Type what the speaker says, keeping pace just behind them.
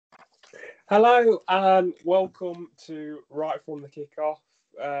Hello and welcome to Right from the Kickoff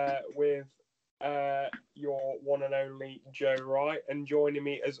with your one and only Joe Wright, and joining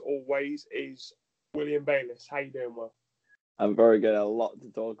me as always is William Bayliss. How you doing, Will? I'm very good. A lot to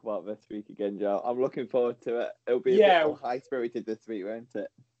talk about this week again, Joe. I'm looking forward to it. It'll be a bit more high-spirited this week, won't it?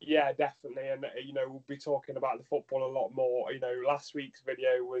 Yeah, definitely. And, we'll be talking about the football a lot more. Last week's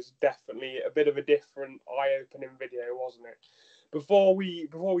video was definitely a bit of a different, eye-opening video, wasn't it? Before we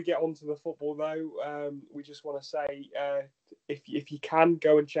get onto the football, though, we just want to say if you can,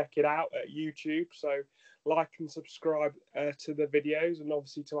 go and check it out at YouTube. So like and subscribe to the videos and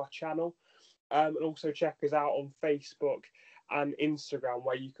obviously to our channel. And also check us out on Facebook and Instagram,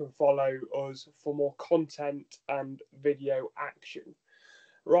 where you can follow us for more content and video action.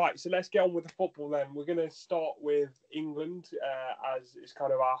 Right, so let's get on with the football then. We're going to start with England, as it's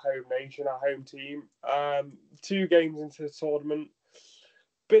kind of our home nation, our home team. 2 games into the tournament.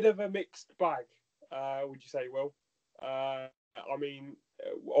 Bit of a mixed bag, would you say, Will?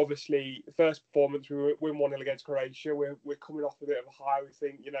 Obviously, first performance, we win 1-0 against Croatia. We're coming off a bit of a high. We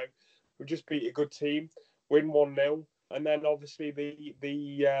think, we just beat a good team, win 1-0. And then obviously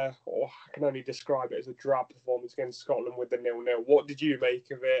I can only describe it as a drab performance against Scotland with the 0-0. What did you make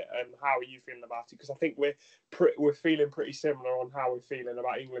of it, and how are you feeling about it? Because I think we're feeling pretty similar on how we're feeling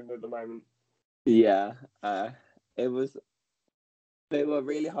about England at the moment. Yeah, they were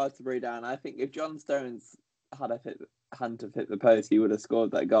really hard to break down. I think if John Stones had a hand to hit the post, he would have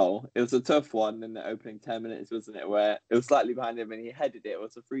scored that goal. It was a tough one in the opening 10 minutes, wasn't it? Where it was slightly behind him and he headed it. It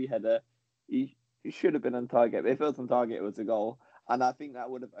was a free header. He should have been on target. But if it was on target, it was a goal. And I think that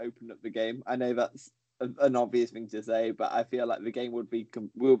would have opened up the game. I know that's an obvious thing to say, but I feel like the game would be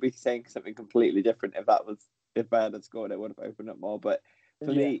saying something completely different if they had scored. It would have opened up more. But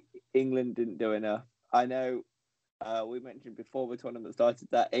for me, England didn't do enough. I know we mentioned before the tournament started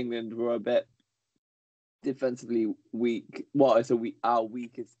that England were a bit defensively weak. Our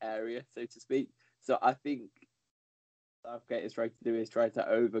weakest area, so to speak. So I think Southgate is trying to do is try to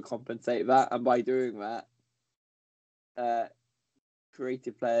overcompensate that, and by doing that,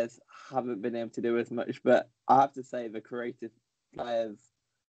 creative players haven't been able to do as much. But I have to say, the creative players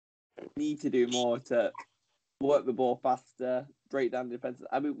need to do more to work the ball faster, break down the defense.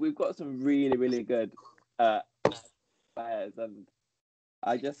 I mean, we've got some really, really good players, and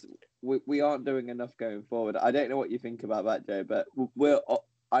we aren't doing enough going forward. I don't know what you think about that, Joe, but we're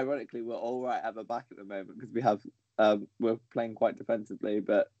all right at the back at the moment because we're playing quite defensively,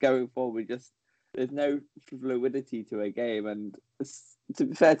 but going forward, there's no fluidity to a game. And to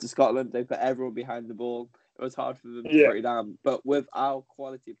be fair to Scotland, they put everyone behind the ball. It was hard for them to break down. But with our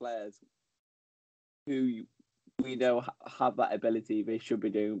quality players, who we know have that ability, they should be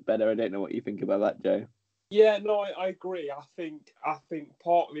doing better. I don't know what you think about that, Joe. Yeah, no, I agree. I think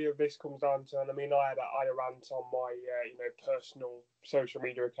partly of this comes down to, and I mean, I had a rant on my personal social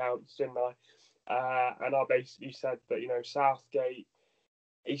media accounts, didn't I? And I basically said that Southgate,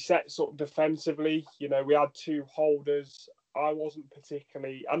 he sets up defensively. We had 2 holders. I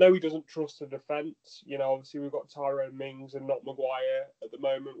know he doesn't trust the defence. Obviously we've got Tyrone Mings and not Maguire at the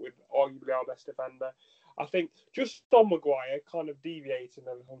moment, with arguably our best defender. I think just on Maguire, kind of deviating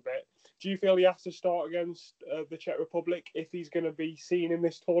a little bit. Do you feel he has to start against the Czech Republic if he's going to be seen in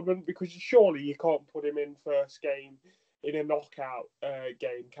this tournament? Because surely you can't put him in first game in a knockout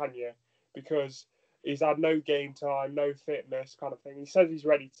game, can you? Because he's had no game time, no fitness kind of thing. He says he's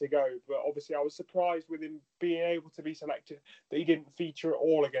ready to go, but obviously I was surprised with him being able to be selected that he didn't feature at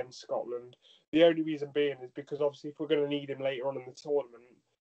all against Scotland. The only reason being is because obviously if we're going to need him later on in the tournament,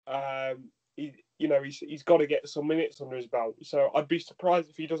 he's got to get some minutes under his belt. So I'd be surprised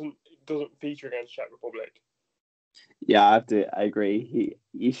if he doesn't feature against Czech Republic. Yeah, I agree.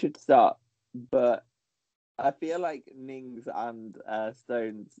 He should start, but I feel like Mings and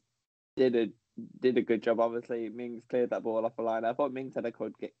Stones did a good job. Obviously, Mings cleared that ball off the line. I thought Mings had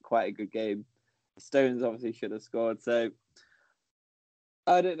quite a good game. Stones obviously should have scored. So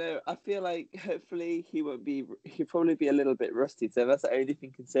I don't know. I feel like hopefully he'll probably be a little bit rusty. So that's the only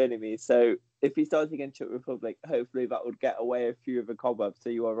thing concerning me. So if he starts against Czech Republic, hopefully that would get away a few of the cobwebs. So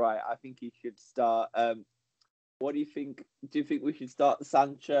you are right. I think he should start. What do you think? Do you think we should start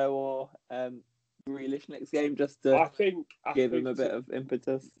Sancho or Grealish next game just to give him a bit of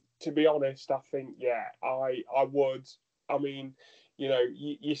impetus? To be honest, I think, I would. I mean,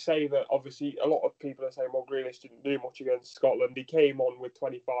 you say that obviously a lot of people are saying, well, Grealish didn't do much against Scotland. He came on with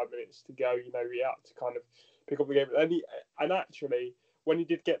 25 minutes to go. He had to kind of pick up the game. And actually, when he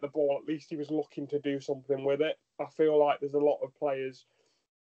did get the ball, at least he was looking to do something with it. I feel like there's a lot of players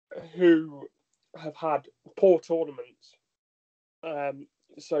who have had poor tournaments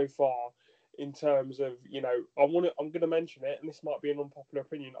so far in terms of, I'm going to mention it, and this might be an unpopular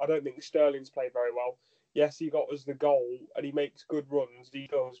opinion. I don't think Sterling's played very well. Yes, he got us the goal, and he makes good runs. He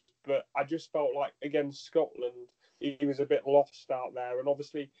does, but I just felt like against Scotland, he was a bit lost out there. And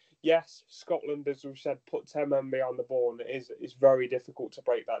obviously, yes, Scotland, as we've said, put 10 men behind the ball, and it's very difficult to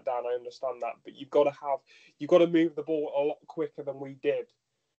break that down. I understand that, but you've got to move the ball a lot quicker than we did.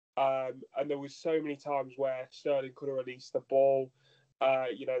 And there was so many times where Sterling could have released the ball.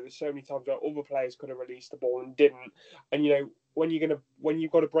 There's so many times where other players could have released the ball and didn't. And when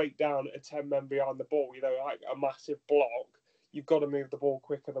you've got to break down a 10 men behind the ball, like a massive block, you've got to move the ball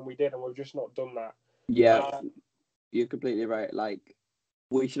quicker than we did, and we've just not done that. Yeah, you're completely right. Like,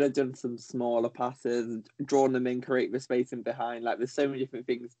 we should have done some smaller passes, drawn them in, create the space in behind. Like, there's so many different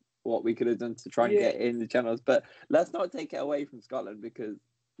things what we could have done to try and get in the channels. But let's not take it away from Scotland, because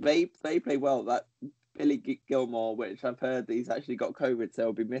they play well. That Billy Gilmore, which I've heard he's actually got COVID, so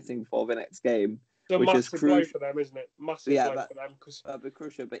he'll be missing for the next game. It's a which massive is blow for them, isn't it? Massive blow for them. That'd be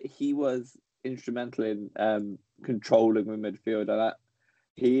crucial, but he was instrumental in controlling the midfield, and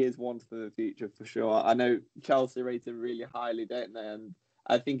he is one for the future for sure. I know Chelsea rate him really highly, don't they? And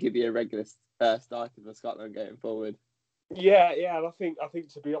I think he'd be a regular starter for Scotland going forward. Yeah, and I think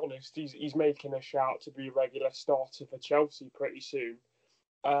to be honest, he's making a shout to be a regular starter for Chelsea pretty soon.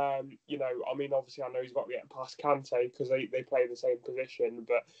 Obviously I know he's got to get past Kante because they play the same position,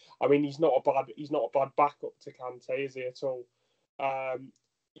 but I mean he's not a bad backup to Kante, is he at all? And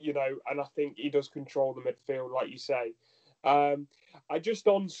I think he does control the midfield, like you say. I just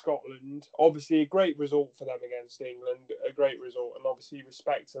on Scotland, obviously a great result for them against England, a great result, and obviously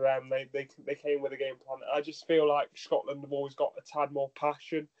respect to them. They came with a game plan. I just feel like Scotland have always got a tad more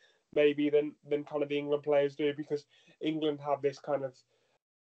passion, maybe than kind of the England players do, because England have this kind of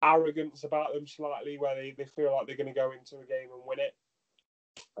arrogance about them slightly, where they feel like they're going to go into a game and win it.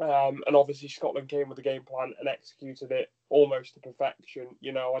 And obviously Scotland came with a game plan and executed it almost to perfection.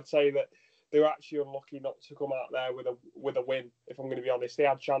 I'd say that they were actually unlucky not to come out there with a win, if I'm going to be honest. They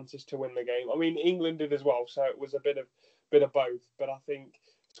had chances to win the game. I mean, England did as well, so it was a bit of both. But I think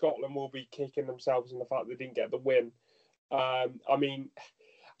Scotland will be kicking themselves in the fact they didn't get the win.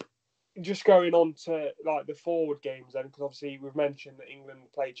 Just going on to like the forward games then, because obviously we've mentioned that England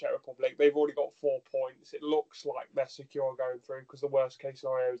played Czech Republic. They've already got 4 points. It looks like they're secure going through, because the worst case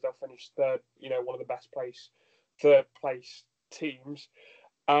scenario is they'll finish third, one of the third place teams.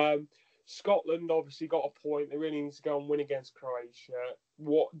 Scotland obviously got a point. They really need to go and win against Croatia.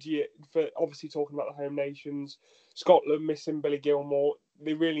 Obviously talking about the home nations, Scotland missing Billy Gilmore,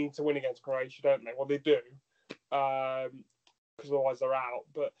 they really need to win against Croatia, don't they? Well, they do, because otherwise they're out.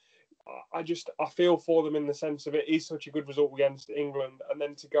 But I feel for them in the sense of it is such a good result against England, and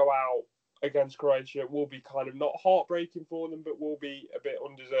then to go out against Croatia will be kind of not heartbreaking for them, but will be a bit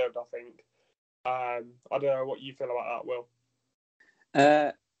undeserved, I think. I don't know what you feel about that, Will.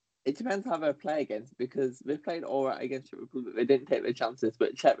 It depends how they play against, because they played all right against Czech Republic. They didn't take their chances,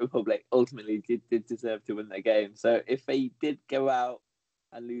 but Czech Republic ultimately did deserve to win their game. So if they did go out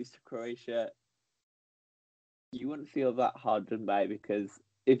and lose to Croatia, you wouldn't feel that hard done by, because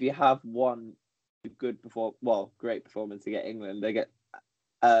if you have one great performance against England, they get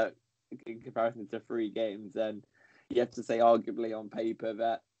in comparison to 3 games, then you have to say arguably on paper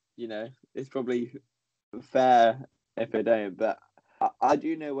that it's probably fair if they don't. But I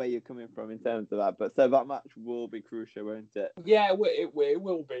do know where you're coming from in terms of that. But so that match will be crucial, won't it? Yeah, it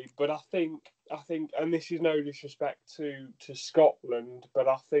will be. But I think, and this is no disrespect to Scotland, but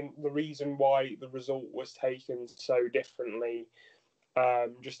I think the reason why the result was taken so differently,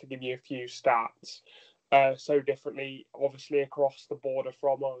 just to give you a few stats, so differently, obviously across the border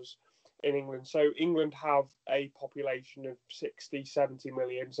from us in England. So England have a population of 60, 70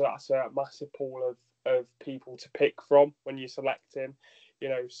 million. So that's a massive pool of people to pick from when you're selecting.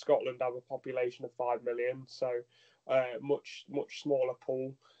 Scotland have a population of 5 million, so much smaller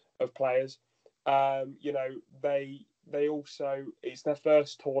pool of players. They also, it's their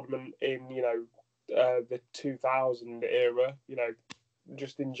first tournament in the 2000 era.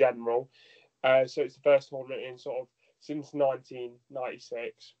 Just in general. So it's the first tournament in sort of since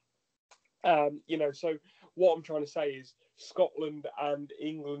 1996. So what I'm trying to say is Scotland and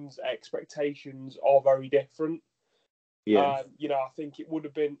England's expectations are very different. Yeah. I think it would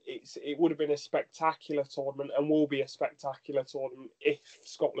have been a spectacular tournament, and will be a spectacular tournament if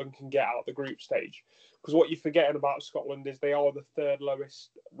Scotland can get out the group stage. Because what you're forgetting about Scotland is they are the 3rd lowest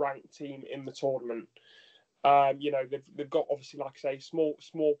ranked team in the tournament. They've got, obviously, like I say,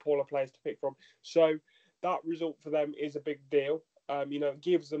 small pool of players to pick from. So that result for them is a big deal. It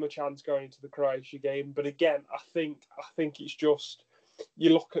gives them a chance going into the Croatia game. But again, I think it's just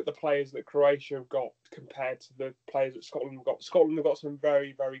you look at the players that Croatia have got compared to the players that Scotland have got. Scotland have got some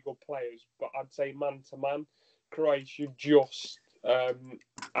very, very good players, but I'd say man to man, Croatia just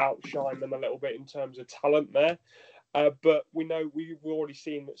outshine them a little bit in terms of talent there. But we've already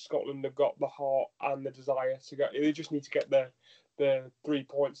seen that Scotland have got the heart and the desire to go. They just need to get the 3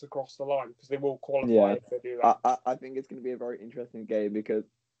 points across the line because they will qualify if they do that. I think it's going to be a very interesting game because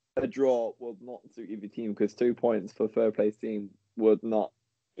a draw will not suit either team because 2 points for third place team would not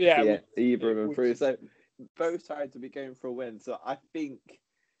see either of them through. So both sides will be going for a win. So I think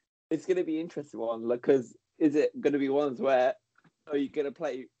it's going to be an interesting one because is it going to be ones where are you going to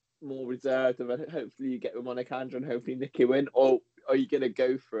play more reserved and hopefully you get them on a counter and hopefully nick a win, or are you going to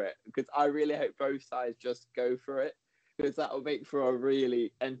go for it? Because I really hope both sides just go for it because that will make for a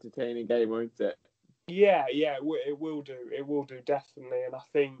really entertaining game, won't it? Yeah, it will do. It will do, definitely. And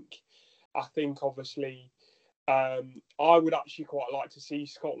I think obviously, I would actually quite like to see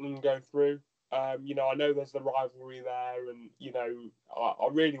Scotland go through. I know there's the rivalry there, and I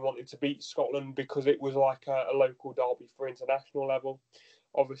really wanted to beat Scotland because it was like a local derby for international level,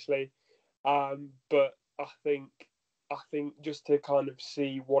 obviously. But I think just to kind of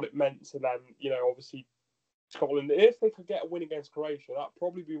see what it meant to them, obviously Scotland, if they could get a win against Croatia, that'd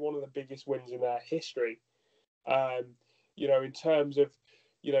probably be one of the biggest wins in their history. In terms of,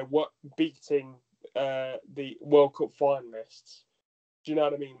 what beating the World Cup finalists. Do you know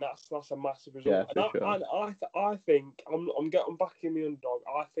what I mean? That's a massive result. Yeah, for sure. And I think I'm back in the underdog.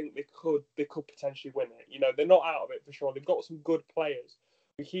 I think they could potentially win it. They're not out of it for sure. They've got some good players.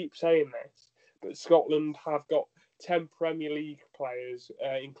 We keep saying this, but Scotland have got 10 Premier League players,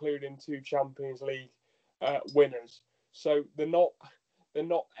 including 2 Champions League winners. So they're not.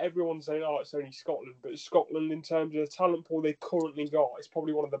 Everyone's saying, "Oh, it's only Scotland," but Scotland, in terms of the talent pool they currently got, it's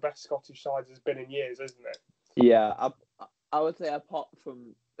probably one of the best Scottish sides there's been in years, isn't it? Yeah, I would say apart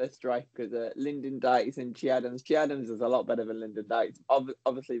from the strikers, Lyndon Dykes and Che Adams. Che Adams is a lot better than Lyndon Dykes.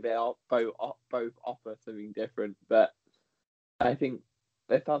 Obviously, they are both offer something different, but I think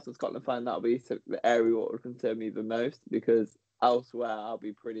if I was a Scotland fan, that would be the area what would concern me the most because elsewhere I'll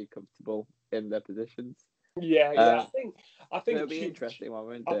be pretty comfortable in their positions. Yeah. I think it'll be an interesting one,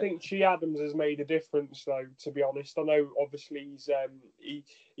 won't it? I think Che Adams has made a difference, though. To be honest, I know obviously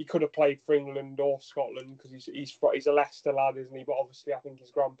he could have played for England or Scotland because he's a Leicester lad, isn't he? But obviously, I think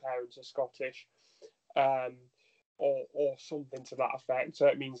his grandparents are Scottish, or something to that effect. So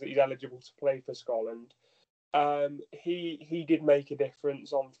it means that he's eligible to play for Scotland. He did make a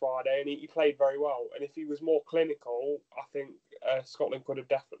difference on Friday, and he played very well. And if he was more clinical, I think Scotland could have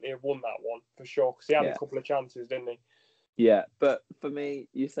definitely won that one for sure because he had a couple of chances, didn't he? Yeah, but for me,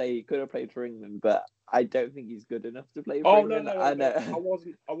 you say he could have played for England, but I don't think he's good enough to play for England. No.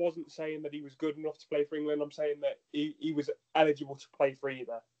 I wasn't saying that he was good enough to play for England. I'm saying that he was eligible to play for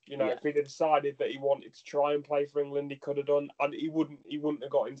either. If he'd decided that he wanted to try and play for England, he could have done, and he wouldn't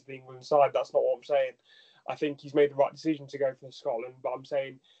have got into the England side. That's not what I'm saying. I think he's made the right decision to go for Scotland, but I'm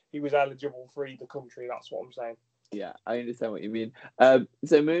saying he was eligible for either country. That's what I'm saying. Yeah, I understand what you mean.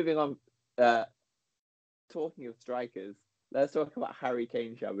 So moving on, talking of strikers, let's talk about Harry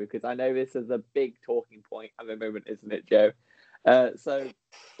Kane, shall we? Because I know this is a big talking point at the moment, isn't it, Joe? I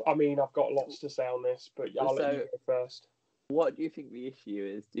mean, I've got lots to say on this, but I'll let you go first. What do you think the issue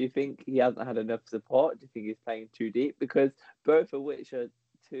is? Do you think he hasn't had enough support? Do you think he's playing too deep? Because both of which are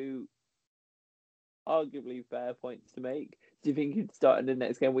two arguably fair points to make. Do you think he'd start in the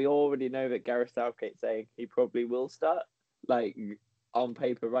next game? We already know that Gareth Southgate's saying he probably will start. Like, on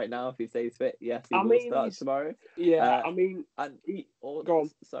paper right now, if he stays fit, yes, he will start tomorrow. Yeah, go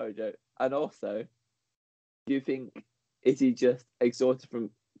on. Sorry, Joe. And also, do you think, is he just exhausted from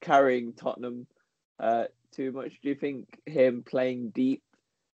carrying Tottenham too much? Do you think him playing deep,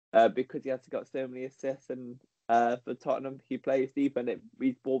 because he has got so many assists and for Tottenham, he plays deep and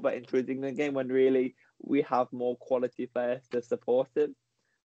he's brought that into his England game when really we have more quality players to support him?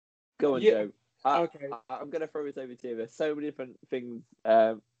 Go on, Joe. Okay. I'm going to throw this over to you. There's so many different things,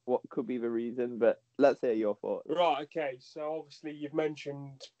 what could be the reason, but let's hear your thoughts. Right, okay. So obviously you've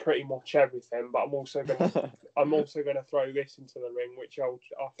mentioned pretty much everything, but I'm also going to throw this into the ring, which I'll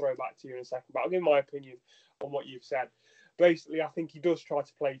throw back to you in a second. But I'll give my opinion on what you've said. Basically, I think he does try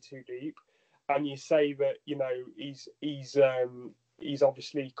to play too deep. And you say that he's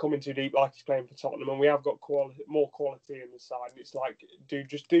obviously coming too deep, like he's playing for Tottenham, and we have got more quality in the side. And it's like,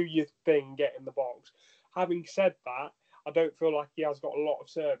 just do your thing, get in the box. Having said that, I don't feel like he has got a lot of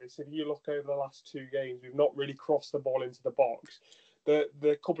service. If you look over the last 2 games, we've not really crossed the ball into the box.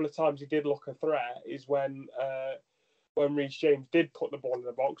 The couple of times he did look a threat is when when Reece James did put the ball in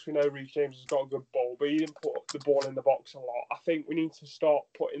the box. We know Reece James has got a good ball, but he didn't put the ball in the box a lot. I think we need to start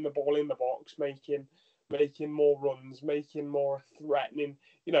putting the ball in the box, making more runs, making more threatening.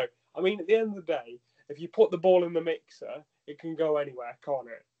 You know, I mean, at the end of the day, if you put the ball in the mixer, it can go anywhere, can't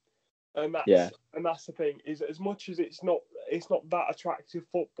it? And that's the thing, is as much as it's not that attractive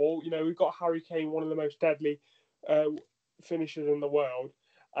football. You know, we've got Harry Kane, one of the most deadly finishers in the world,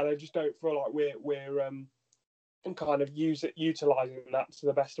 and I just don't feel like we're kind of utilising that to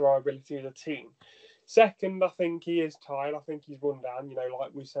the best of our ability as a team. Second, I think he is tired. I think he's run down. You know,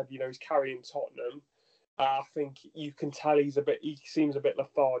 like we said, you know, he's carrying Tottenham. I think you can tell he seems a bit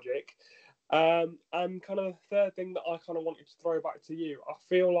lethargic. And kind of the third thing that I kind of wanted to throw back to you, I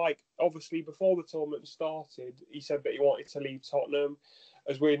feel like obviously before the tournament started, he said that he wanted to leave Tottenham.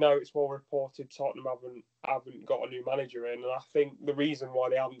 As we know, it's well reported Tottenham haven't got a new manager in, and I think the reason why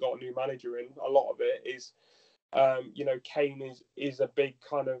they haven't got a new manager in, a lot of it is, you know, Kane is a big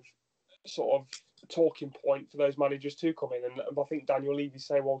kind of sort of talking point for those managers to come in, and I think Daniel Levy's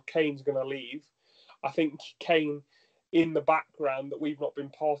saying, well, Kane's going to leave. I think Kane, in the background that we've not been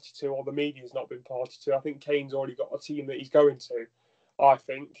party to, or the media's not been party to, I think Kane's already got a team that he's going to. I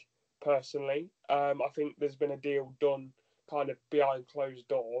think, personally, I think there's been a deal done kind of behind closed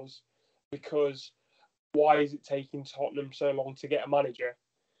doors, because why is it taking Tottenham so long to get a manager?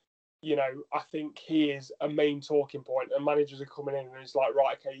 You know, I think he is a main talking point, and managers are coming in and it's like,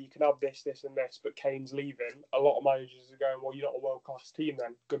 right, okay, you can have this, this, and this, but Kane's leaving. A lot of managers are going, well, you're not a world-class team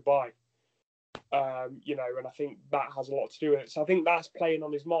then. Goodbye. You know, and I think that has a lot to do with it. So I think that's playing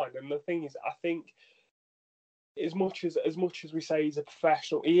on his mind. And the thing is, I think as much as we say he's a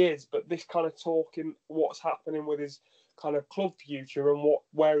professional, he is, but this kind of talking what's happening with his kind of club future and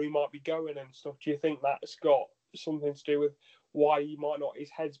where he might be going and stuff, do you think that's got something to do with why he might not, his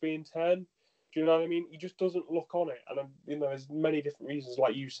head's being turned? Do you know what I mean? He just doesn't look on it. And, you know, there's many different reasons,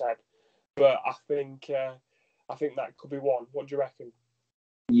 like you said. But I think that could be one. What do you reckon?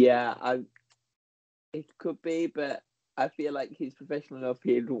 Yeah, it could be, but I feel like he's professional enough.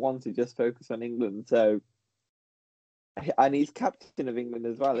 He'd want to just focus on England. So, and he's captain of England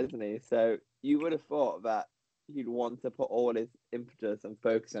as well, isn't he? So you would have thought that he'd want to put all his impetus and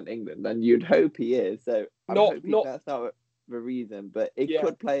focus on England, and you'd hope he is. So I'm hoping that's not the reason, but it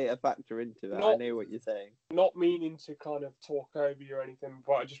could play a factor into that. I know what you're saying. Not meaning to kind of talk over you or anything,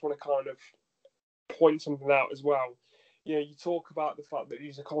 but I just want to kind of point something out as well. You know, you talk about the fact that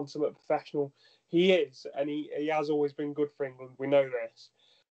he's a consummate professional. He is, and he has always been good for England. We know this.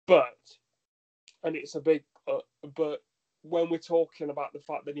 But, and it's a big but when we're talking about the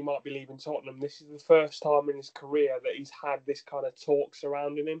fact that he might be leaving Tottenham, this is the first time in his career that he's had this kind of talk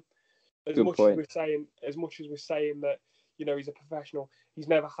surrounding him. As much as we're saying that, you know, he's a professional, he's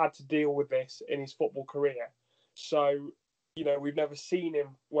never had to deal with this in his football career. So, you know, we've never seen him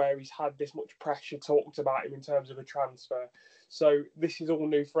where he's had this much pressure talked about him in terms of a transfer. So this is all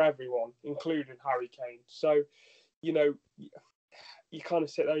new for everyone, including Harry Kane. So, you know, you kind of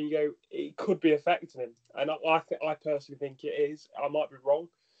sit there and you go, it could be affecting him. And I personally think it is. I might be wrong.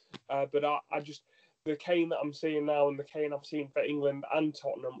 But I just, the Kane that I'm seeing now and the Kane I've seen for England and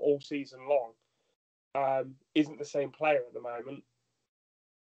Tottenham all season long isn't the same player at the moment.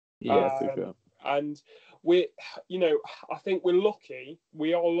 Yeah, for sure. And we I think we are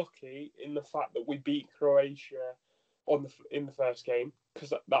lucky in the fact that we beat Croatia in the first game, because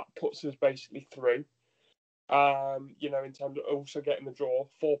that puts us basically through. You know, in terms of also getting the draw,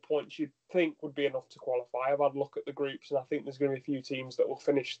 4 points you'd think would be enough to qualify. I've had a look at the groups, and I think there's going to be a few teams that will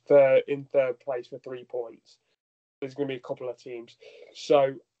finish in third place for 3 points. There's going to be a couple of teams,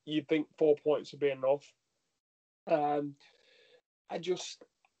 so you'd think 4 points would be enough. I'm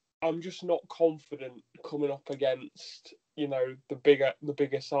just not confident coming up against, you know, the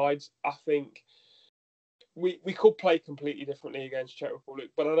bigger sides. I think we could play completely differently against Czech Republic,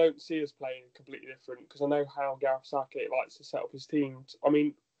 but I don't see us playing completely different, because I know how Gareth Southgate likes to set up his teams. I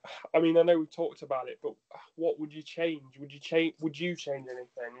mean, I know we've talked about it, but what would you change? Would you change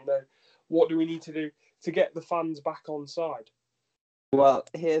anything? You know, what do we need to do to get the fans back on side? Well,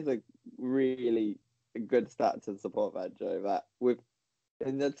 here's a really good stat to support that, Joe. That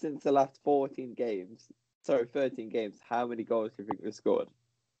since the last 13 games, how many goals do you think we've scored?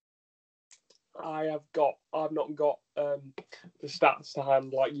 I've not got the stats to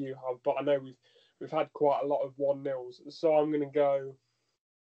hand like you have, but I know we've had quite a lot of 1-0s. So I'm going to go,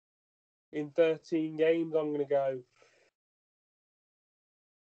 in 13 games, I'm going to go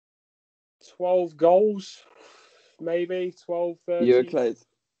 12 goals, maybe 12, 13. You're close.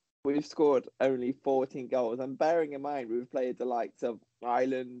 We've scored only 14 goals, and bearing in mind we've played the likes of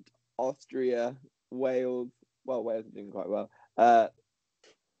Ireland, Austria, Wales, well, Wales are doing quite well.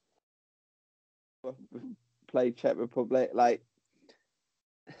 Played Czech Republic. Like,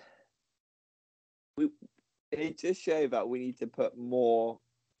 it just shows that we need to put more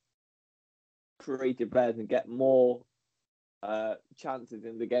creative players and get more chances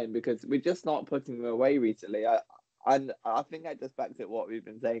in the game, because we're just not putting them away recently. I think I just backed at what we've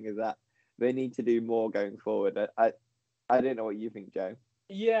been saying, is that they need to do more going forward. I don't know what you think, Joe.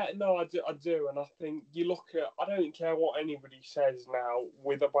 Yeah, no, I do, and I think you look at. I don't care what anybody says now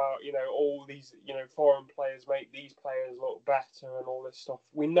with about all these foreign players make these players look better and all this stuff.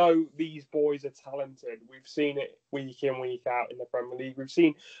 We know these boys are talented. We've seen it week in, week out in the Premier League. We've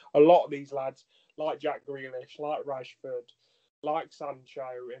seen a lot of these lads like Jack Grealish, like Rashford, like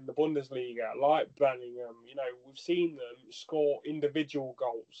Sancho in the Bundesliga, like Bellingham. We've seen them score individual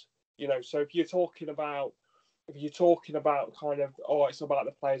goals. So if you're talking about kind of, it's about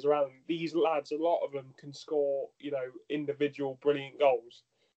the players around them, these lads, a lot of them can score, individual brilliant goals.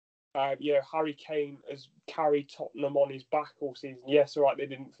 Harry Kane has carried Tottenham on his back all season. Yes, all right, they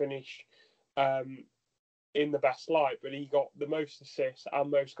didn't finish in the best light, but he got the most assists and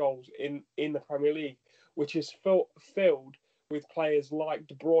most goals in the Premier League, which is filled with players like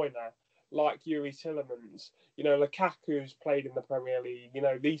De Bruyne, like Yuri Tillemans, Lukaku's played in the Premier League,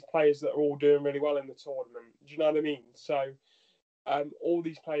 these players that are all doing really well in the tournament. Do you know what I mean? So all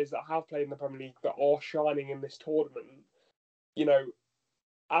these players that have played in the Premier League that are shining in this tournament,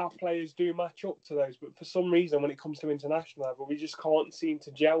 our players do match up to those, but for some reason when it comes to international level, we just can't seem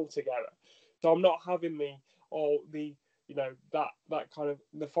to gel together. So I'm not having that kind of,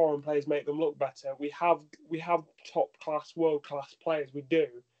 the foreign players make them look better. We have top class, world class players, we do.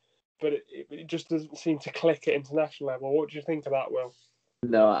 But it just doesn't seem to click at international level. What do you think of that, Will?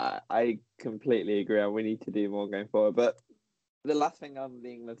 No, I completely agree. We need to do more going forward. But the last thing on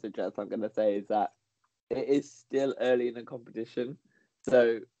the England suggest I'm going to say is that it is still early in the competition.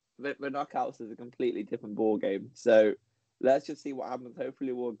 So the knockouts is a completely different ball game. So let's just see what happens.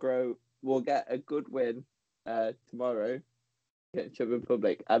 Hopefully we'll grow. We'll get a good win tomorrow against Czech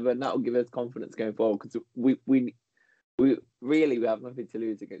Republic. And then that will give us confidence going forward, because we have nothing to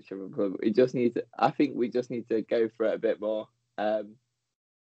lose against Czech Republic. We just need to. I think we just need to go for it a bit more. But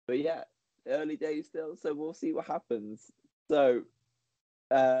yeah, early days still, so we'll see what happens. So,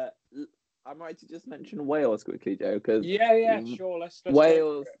 I might just mention Wales quickly, Joe, because sure. Let's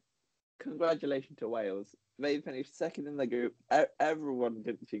Wales. Congratulations to Wales. They finished second in the group. Everyone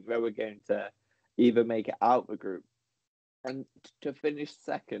didn't think they were going to even make it out the group, and to finish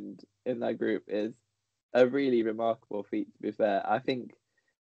second in that group is a really remarkable feat, to be fair. I think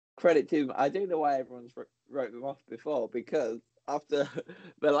credit to them. I don't know why everyone's wrote them off before, because after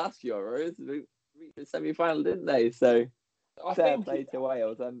the last Euros, they reached the semi-final, didn't they? So fair play to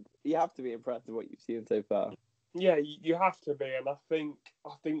Wales, and you have to be impressed with what you've seen so far. Yeah, you have to be, and I think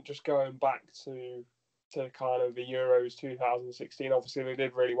just going back to kind of the Euros 2016, obviously they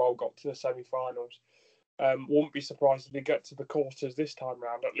did really well, got to the semi-finals. Wouldn't be surprised if they get to the quarters this time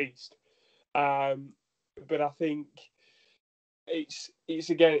round at least. But I think it's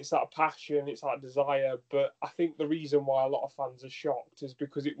that passion, it's that desire. But I think the reason why a lot of fans are shocked is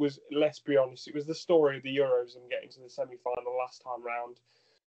because it was, let's be honest, it was the story of the Euros and getting to the semi-final last time round.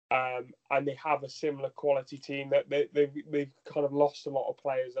 And they have a similar quality team. That they've kind of lost a lot of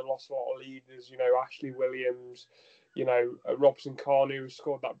players. They've lost a lot of leaders. Ashley Williams, Robson Kanu, who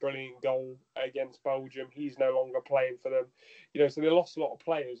scored that brilliant goal against Belgium. He's no longer playing for them. So they lost a lot of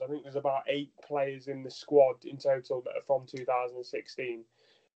players. I think there's about 8 players in the squad in total that are from 2016.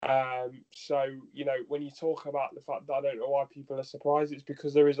 So when you talk about the fact that I don't know why people are surprised, it's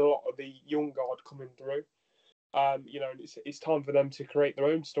because there is a lot of the young guard coming through. And it's time for them to create their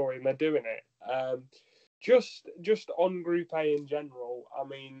own story, and they're doing it. Just on Group A in general, I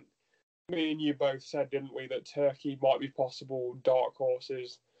mean, me and you both said, didn't we, that Turkey might be possible dark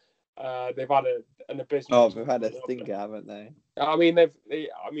horses. They've had an abysmal. They've had a stinker, haven't they? I mean,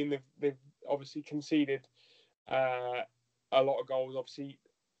 they've obviously conceded a lot of goals. Obviously,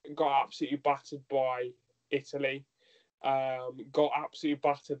 got absolutely battered by Italy. Got absolutely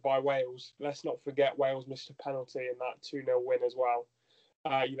battered by Wales. Let's not forget Wales missed a penalty in that 2-0 win as well.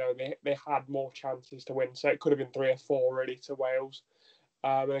 They had more chances to win, so it could have been 3 or 4 really to Wales.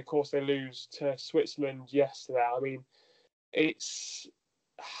 And of course they lose to Switzerland yesterday. I mean, it's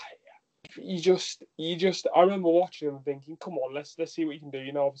you just. I remember watching them and thinking, come on, let's see what you can do.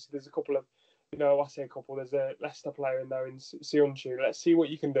 Obviously there's a couple of, I say a couple. There's a Leicester player in there in Sionchu. Let's see what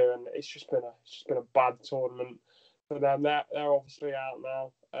you can do. And it's just been a bad tournament for them. They're obviously out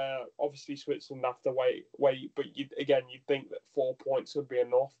now. Obviously, Switzerland have to wait. But you'd think that 4 points would be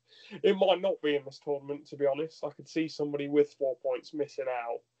enough. It might not be in this tournament, to be honest. I could see somebody with 4 points missing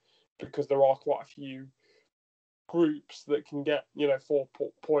out because there are quite a few groups that can get 4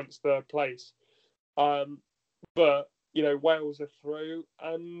 points third place. But Wales are through,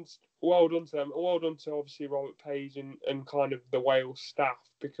 and well done to them. Well done to obviously Robert Page and kind of the Wales staff,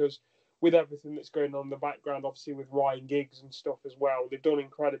 because with everything that's going on in the background, obviously with Ryan Giggs and stuff as well, they've done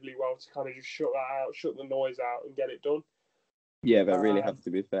incredibly well to kind of just shut that out, shut the noise out, and get it done. Yeah, that really has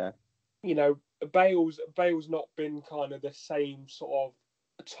to be fair. Bale's not been kind of the same sort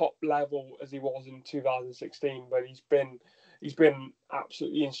of top level as he was in 2016, but he's been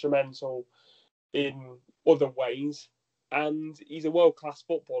absolutely instrumental in other ways, and he's a world-class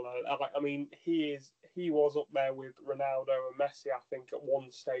footballer. I mean, he was up there with Ronaldo and Messi, I think, at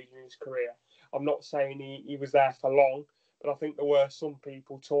one stage in his career. I'm not saying he was there for long, but I think there were some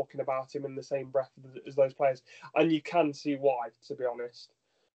people talking about him in the same breath as those players, and you can see why, to be honest.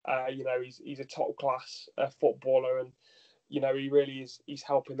 He's a top-class footballer, and he really is. He's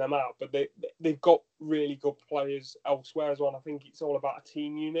helping them out, but they've got really good players elsewhere as well. And I think it's all about a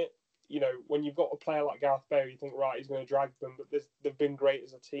team unit. When you've got a player like Gareth Bale, you think, right, he's going to drag them, but they've been great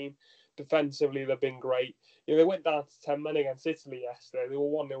as a team. Defensively, they've been great. They went down to 10 men against Italy yesterday. They were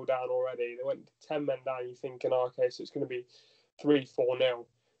 1-0 down already. They went 10 men down. You're thinking, okay, so it's going to be 3-4-0.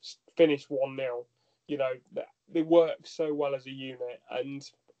 Finish 1-0. They work so well as a unit, and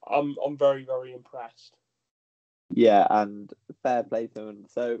I'm very, very impressed. Yeah, and fair play to them.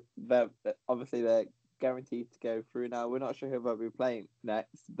 So they're guaranteed to go through now. We're not sure who they'll be playing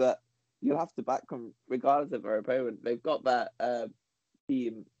next, but you'll have to back them regardless of their opponent. They've got that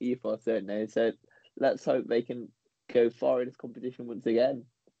team ethos, don't they? So let's hope they can go far in this competition once again.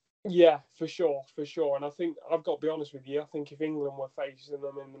 Yeah, for sure. And I think I've got to be honest with you. I think if England were facing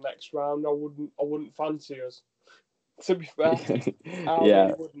them in the next round, I wouldn't fancy us. To be fair, I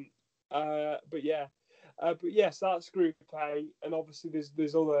really wouldn't. But yes, that's Group A, and obviously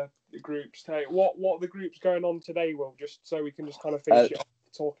there's other groups. What are the groups going on today, Will? Just so we can just kind of finish it off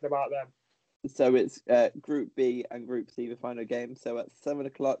talking about them. So it's Group B and Group C, the final game. So at 5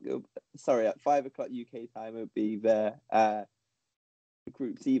 o'clock UK time, it'll be the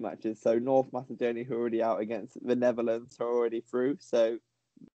Group C matches. So North Macedonia, who are already out against the Netherlands, are already through. So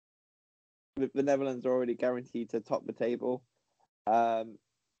the Netherlands are already guaranteed to top the table.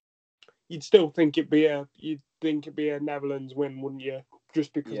 You'd still think it'd be a Netherlands win, wouldn't you?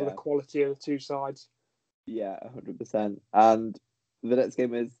 Just because of the quality of the two sides. Yeah, 100%. And the next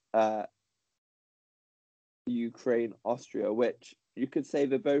game is Ukraine-Austria, which you could say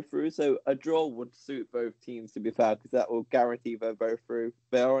they're both through. So a draw would suit both teams, to be fair, because that will guarantee they're both through.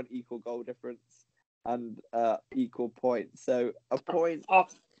 They are on equal goal difference and equal points. So a point,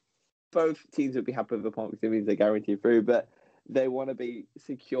 both teams would be happy with a point because it means they're guaranteed through, but they want to be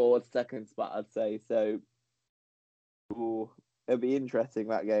secured second spot, I'd say. So it'll be interesting,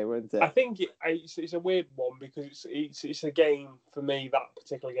 that game, won't it? I think it's a weird one because it's a game, for me, that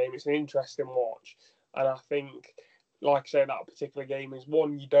particular game. It's an interesting watch. And I think, like I say, that particular game is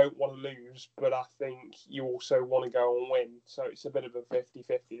one you don't want to lose, but I think you also want to go and win. So it's a bit of a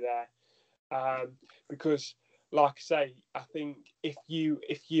 50-50 there. Because, like I say, I think if you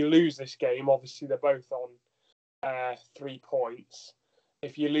lose this game, obviously they're both on 3 points.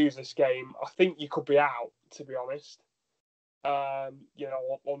 If you lose this game, I think you could be out, to be honest.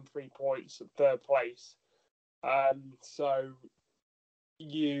 On 3 points at third place. So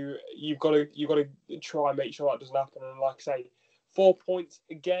you've got to try and make sure that doesn't happen. And like I say, 4 points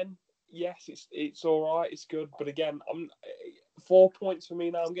again. Yes, it's all right, it's good, but again, 4 points for me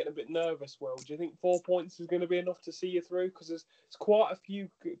now. I'm getting a bit nervous. Will, do you think 4 points is going to be enough to see you through? Because there's quite a few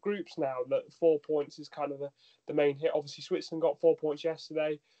groups now that 4 points is kind of the main hit. Obviously, Switzerland got 4 points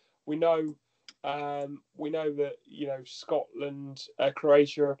yesterday. We know that Scotland,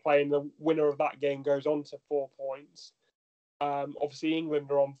 Croatia are playing. The winner of that game goes on to 4 points. Obviously, England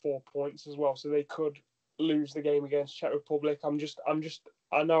are on 4 points as well, so they could lose the game against Czech Republic.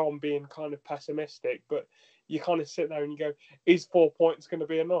 I know I'm being kind of pessimistic, but you kind of sit there and you go, is 4 points going to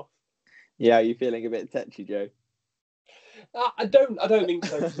be enough? Yeah, are you feeling a bit touchy, Joe? I don't think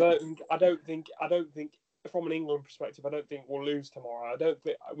so. Because I don't think from an England perspective, I don't think we'll lose tomorrow. I don't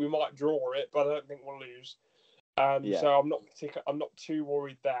think we might draw it, but I don't think we'll lose. So I'm not too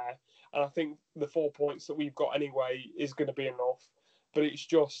worried there. And I think the 4 points that we've got anyway is going to be enough. But it's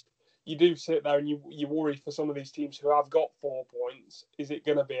just, you do sit there and you worry for some of these teams who have got 4 points. Is it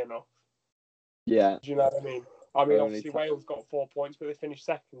going to be enough? Yeah. Do you know what I mean? Obviously Wales got 4 points, but they finished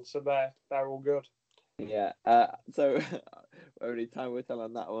second, so they're all good. Yeah. So only time will tell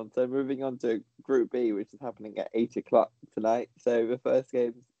on that one. So moving on to Group B, which is happening at 8 o'clock tonight. So the first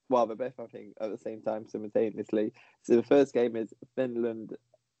games, well, they're both happening at the same time simultaneously. So the first game is Finland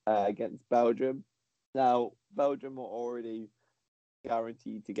against Belgium. Now, Belgium are already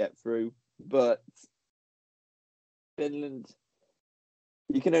guaranteed to get through, but Finland,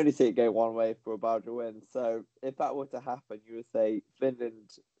 you can only see it go one way for a Belgium win. So if that were to happen, you would say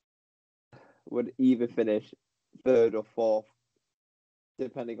Finland would either finish third or fourth,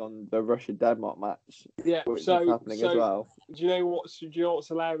 depending on the Russia-Denmark match, Yeah. which is So happening as well. do you know what's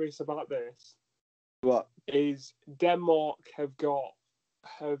hilarious about this? What? Is Denmark have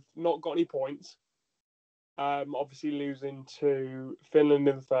not got any points. Obviously losing to Finland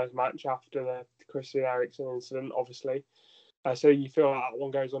in the first match after the Christian Eriksen incident, obviously. So you feel like that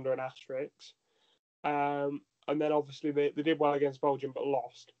one goes under an asterisk. And then obviously they did well against Belgium but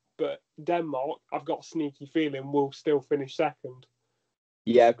lost. But Denmark, I've got a sneaky feeling, will still finish second.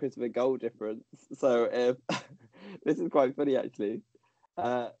 Yeah, because of the goal difference. So if this is quite funny actually,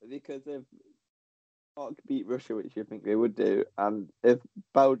 because if Denmark beat Russia, which you think they would do, and if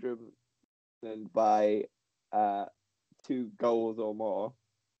Belgium win by 2 goals or more,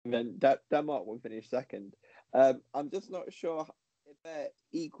 then Denmark will finish second. I'm just not sure if they're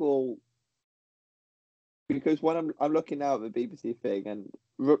equal, because when I'm looking now at the BBC thing, and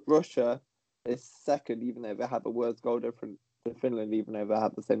Russia is second, even though they have a worse goal difference to Finland, even though they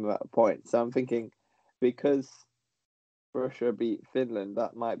have the same amount of points. So I'm thinking, because Russia beat Finland,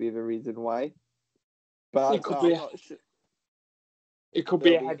 that might be the reason why. But It could I'm be not sure. it could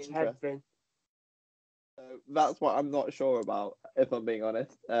be It'll a be head-to-head thing. So that's what I'm not sure about, if I'm being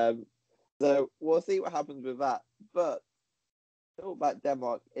honest. So we'll see what happens with that. But still back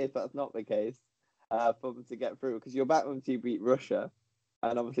Denmark, if that's not the case, for them to get through, because you're back them to beat Russia,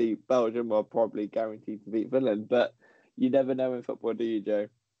 and obviously Belgium are probably guaranteed to beat Finland. But you never know in football, do you, Joe?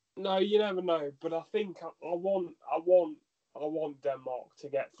 No, you never know. But I think I want Denmark to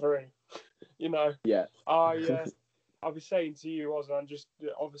get through. You know, Yeah. I was saying to you, wasn't I? Just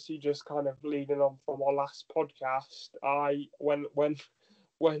obviously just kind of leading on from our last podcast.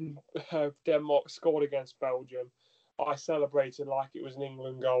 When Denmark scored against Belgium, I celebrated like it was an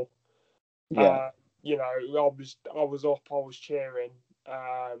England goal. Yeah. You know, I was up, I was cheering.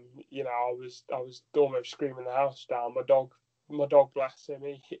 You know, I was almost screaming the house down. My dog, bless him,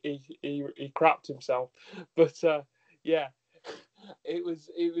 he crapped himself. But yeah, it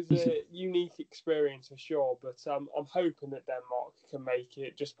was a unique experience for sure. But I'm hoping that Denmark can make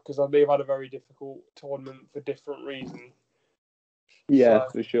it, just because they've had a very difficult tournament for different reasons. Yeah,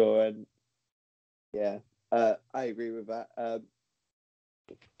 for sure. And yeah, I agree with that.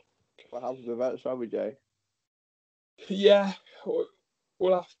 What happens with that, shall we, Joe? Yeah,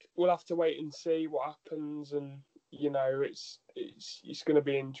 we'll have to wait and see what happens, and you know, it's going to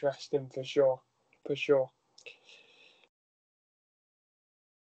be interesting for sure, for sure.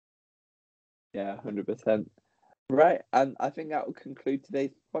 Yeah, 100%. Right, and I think that will conclude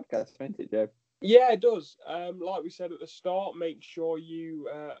today's podcast, won't it, Joe? Yeah, it does. Like we said at the start, make sure you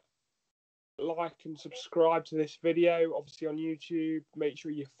like and subscribe to this video, obviously on YouTube. Make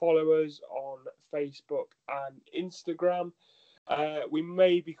sure you follow us on Facebook and Instagram. We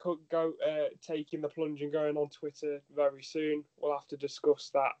may be taking the plunge and going on Twitter very soon. We'll have to discuss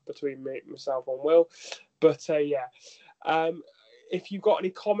that between myself and Will. But yeah, if you've got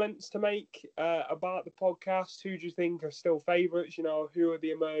any comments to make about the podcast, who do you think are still favourites? You know, who are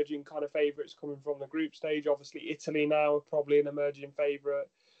the emerging kind of favourites coming from the group stage? Obviously, Italy now are probably an emerging favourite.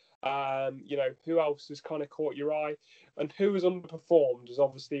 You know, who else has kind of caught your eye, and who has underperformed? As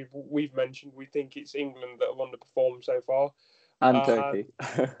obviously we've mentioned, we think it's England that have underperformed so far. And Turkey.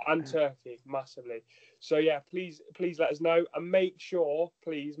 And Turkey, massively. So yeah, please let us know, and make sure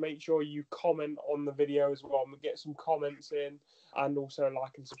you comment on the video as well, and get some comments in, and also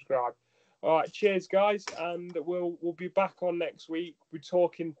like and subscribe. All right, cheers, guys, and we'll be back on next week. We're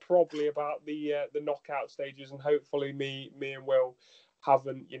talking probably about the knockout stages, and hopefully me and Will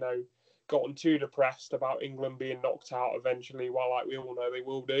haven't, you know, gotten too depressed about England being knocked out eventually. Well, like we all know they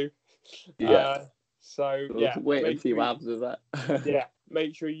will do. Yeah. So we'll yeah, wait and see what happens with that. yeah,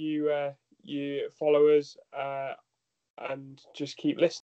 make sure you follow us and just keep listening.